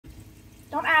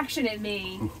Don't action at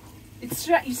me.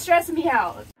 You're stressing me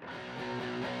out.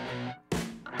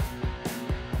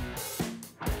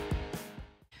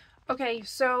 Okay,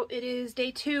 so it is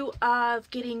day 2 of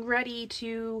getting ready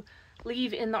to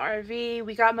leave in the RV.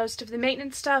 We got most of the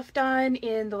maintenance stuff done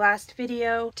in the last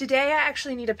video. Today I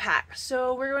actually need to pack,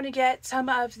 so we're going to get some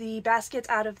of the baskets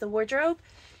out of the wardrobe,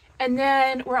 and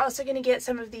then we're also going to get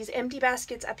some of these empty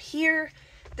baskets up here.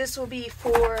 This will be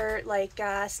for like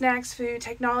snacks, food,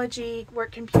 technology,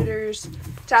 work computers,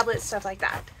 tablets, stuff like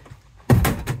that.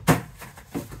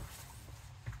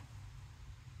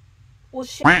 Well,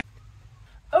 shit.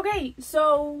 Okay,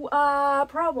 so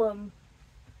problem.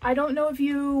 I don't know if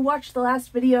you watched the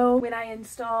last video when I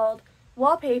installed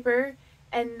wallpaper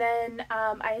and then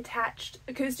I attached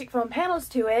acoustic foam panels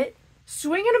to it.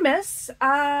 Swing and a miss.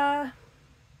 Oh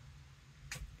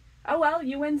well,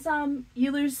 you win some,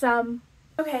 you lose some.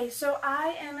 Okay, so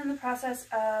I am in the process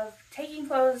of taking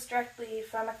clothes directly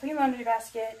from a clean laundry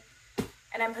basket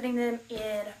and I'm putting them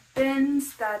in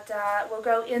bins that will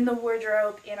go in the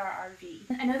wardrobe in our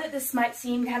RV. I know that this might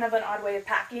seem kind of an odd way of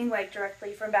packing, like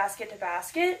directly from basket to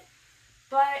basket,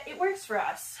 but it works for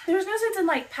us. There's no sense in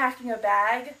like packing a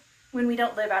bag when we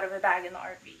don't live out of a bag in the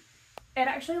RV. It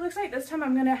actually looks like this time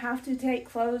I'm gonna have to take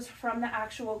clothes from the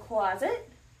actual closet,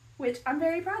 which I'm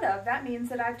very proud of. That means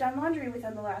that I've done laundry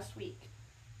within the last week.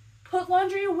 Put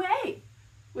laundry away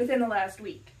within the last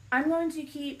week. I'm going to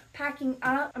keep packing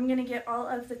up. I'm gonna get all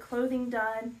of the clothing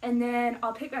done, and then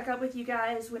I'll pick back up with you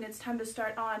guys when it's time to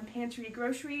start on pantry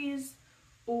groceries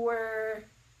or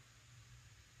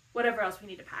whatever else we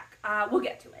need to pack. We'll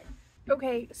get to it.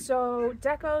 Okay, so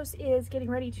Decos is getting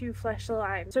ready to flush the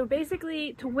lime. So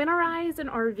basically, to winterize an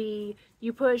RV,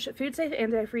 you push food safe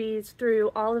antifreeze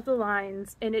through all of the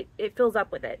lines and it fills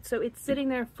up with it. So it's sitting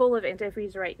there full of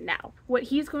antifreeze right now. What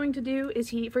he's going to do is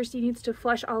he needs to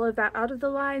flush all of that out of the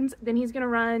lines, then he's gonna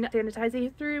run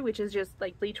sanitizer through, which is just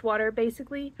like bleach water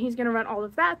basically. He's gonna run all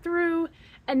of that through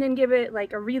and then give it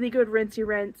like a really good rinsey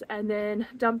rinse and then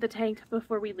dump the tank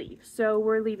before we leave. So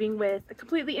we're leaving with a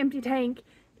completely empty tank,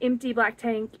 empty black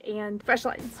tank, and fresh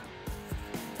lines.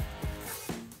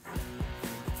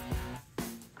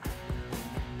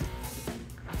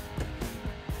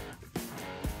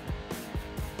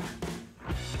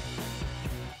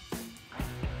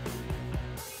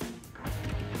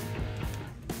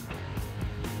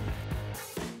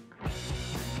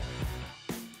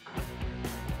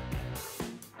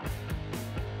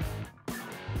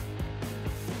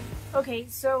 Okay,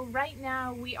 so right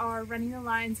now we are running the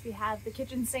lines. We have the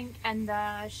kitchen sink and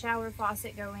the shower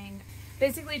faucet going.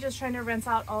 Basically just trying to rinse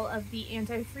out all of the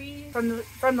antifreeze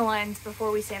from the lines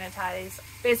before we sanitize.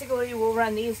 Basically we'll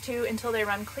run these two until they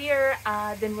run clear,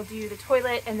 then we'll do the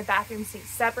toilet and the bathroom sink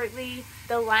separately.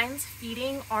 The lines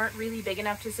feeding aren't really big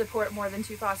enough to support more than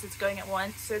 2 faucets going at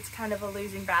once, so it's kind of a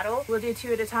losing battle. We'll do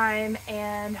 2 at a time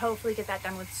and hopefully get that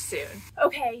done with soon.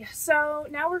 Okay, so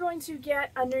now we're going to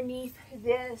get underneath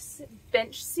this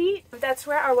bench seat. That's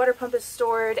where our water pump is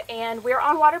stored, and we're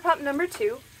on water pump number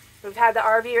 2. We've had the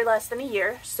RV less than a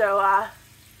year, so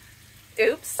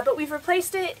oops. But we've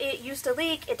replaced it. It used to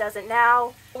leak, it doesn't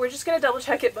now. We're just gonna double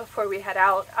check it before we head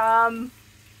out.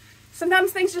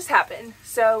 Sometimes things just happen.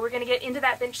 So we're gonna get into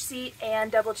that bench seat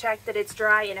and double check that it's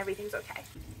dry and everything's okay.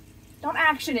 Don't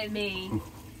action at me.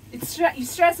 You're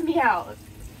stressing me out.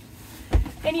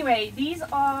 Anyway, these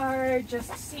are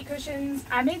just seat cushions.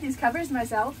 I made these covers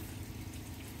myself.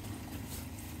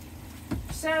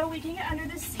 So we can get under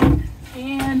this seat.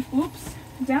 And oops,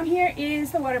 down here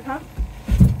is the water pump,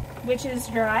 which is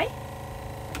dry,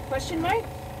 question mark.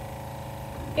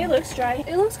 It looks dry,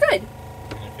 it looks good.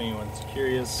 And if anyone's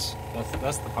curious,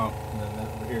 that's the pump, and then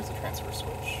over here is the transfer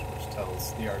switch, which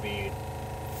tells the RV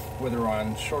whether we're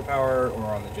on shore power or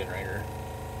on the generator.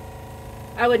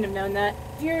 I wouldn't have known that.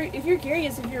 If you're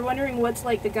curious, if you're wondering what's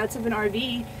like the guts of an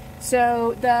RV,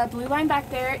 so the blue line back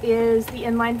there is the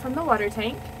inline from the water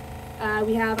tank.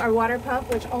 We have our water pump,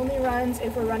 which only runs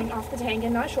if we're running off the tank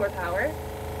and not shore power.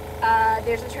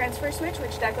 There's a transfer switch,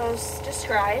 which Decos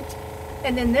described.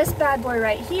 And then this bad boy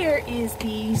right here is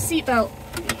the seatbelt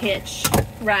hitch,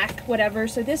 rack, whatever.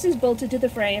 So this is bolted to the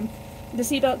frame. The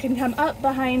seatbelt can come up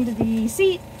behind the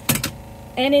seat,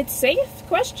 and it's safe,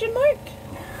 question mark?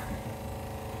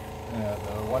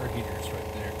 The water heater is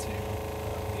right there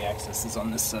too. The access is on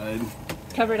this side.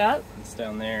 It's covered up? It's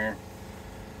down there.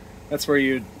 That's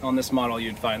where on this model,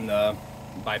 you'd find the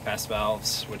bypass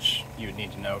valves, which you would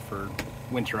need to know for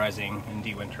winterizing and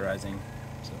dewinterizing.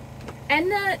 So.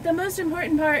 And the most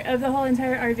important part of the whole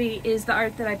entire RV is the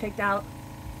art that I picked out.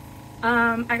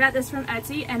 I got this from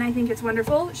Etsy and I think it's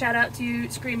wonderful. Shout out to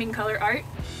Screaming Color Art.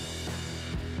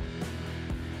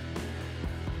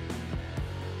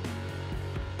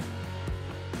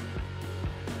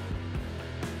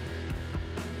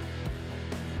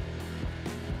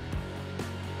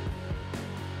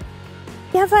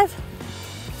 high five.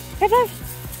 High five.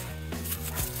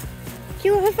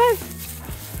 Kilo, high five.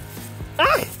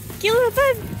 Ah! Kilo, high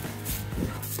five.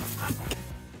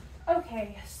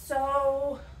 Okay,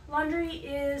 so laundry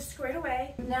is squared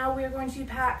away. Now we're going to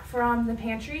pack from the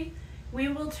pantry. We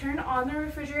will turn on the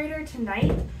refrigerator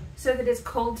tonight so that it's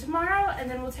cold tomorrow, and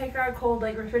then we'll take our cold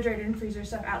like refrigerator and freezer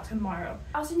stuff out tomorrow.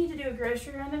 I also need to do a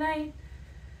grocery run tonight.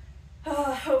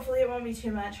 Hopefully it won't be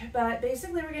too much, but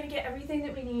basically we're gonna get everything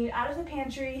that we need out of the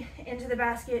pantry into the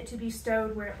basket to be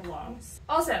stowed where it belongs.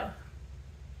 Also,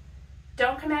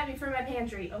 don't come at me for my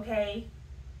pantry, okay?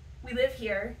 We live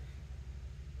here.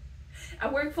 I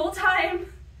work full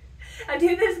time. I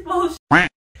do this bullshit.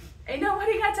 Ain't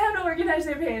nobody got time to organize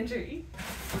their pantry.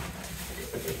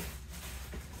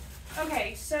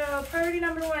 Okay, so priority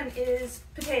number 1 is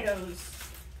potatoes.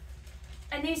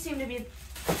 And these seem to be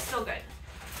still good.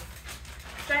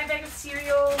 Giant bag of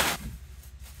cereal.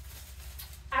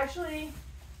 Actually,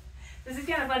 this is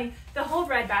kind of funny. The whole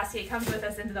bread basket comes with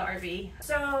us into the RV.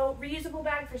 So, reusable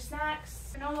bag for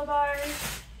snacks, granola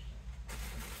bars.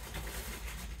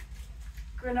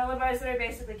 Granola bars that are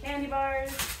basically candy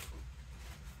bars.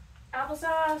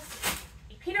 Applesauce.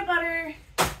 Peanut butter.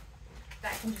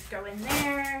 That can just go in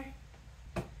there.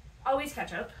 Always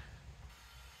ketchup.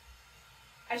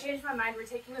 I changed my mind. We're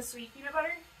taking the sweet peanut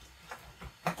butter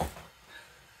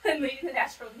and leaving the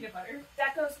natural peanut butter.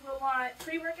 That goes, we'll want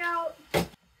pre-workout.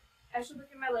 I should look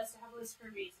at my list. I have a list for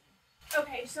a reason.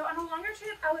 Okay, so on a longer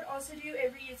trip, I would also do a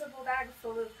reusable bag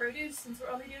full of produce. Since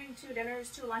we're only doing 2 dinners,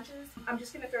 2 lunches, I'm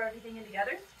just going to throw everything in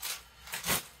together.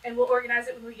 And we'll organize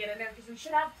it when we get in there because we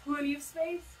should have plenty of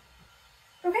space.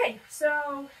 Okay,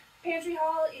 so pantry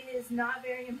haul is not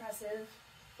very impressive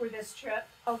for this trip.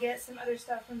 I'll get some other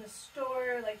stuff from the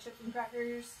store, like chips and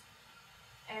crackers.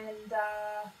 And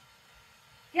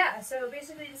yeah, so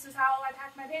basically this is how I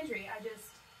pack my pantry. I just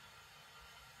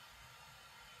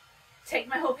take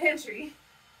my whole pantry.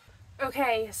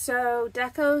 Okay, so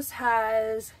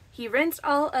Decos he rinsed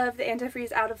all of the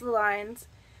antifreeze out of the lines.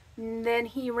 And then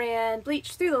he ran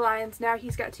bleach through the lines. Now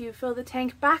he's got to fill the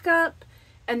tank back up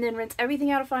and then rinse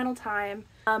everything out a final time.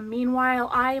 Meanwhile,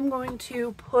 I am going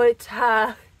to put,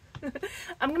 I'm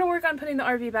going to work on putting the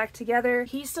RV back together.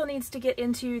 He still needs to get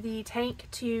into the tank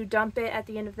to dump it at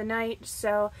the end of the night,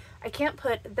 so I can't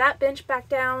put that bench back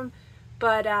down,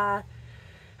 but I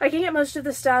can get most of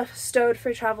the stuff stowed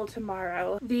for travel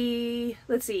tomorrow.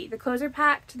 Let's see, the clothes are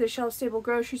packed, the shelf-stable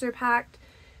groceries are packed.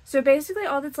 So basically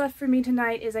all that's left for me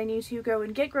tonight is I need to go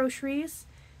and get groceries,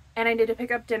 and I need to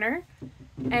pick up dinner,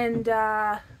 and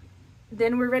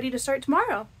then we're ready to start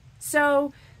tomorrow.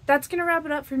 So that's gonna wrap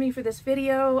it up for me for this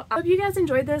video. I hope you guys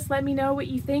enjoyed this. Let me know what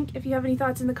you think. If you have any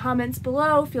thoughts in the comments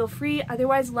below, feel free.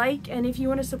 Otherwise, like, and if you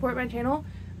want to support my channel,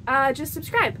 just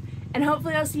subscribe. And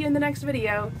hopefully I'll see you in the next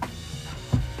video.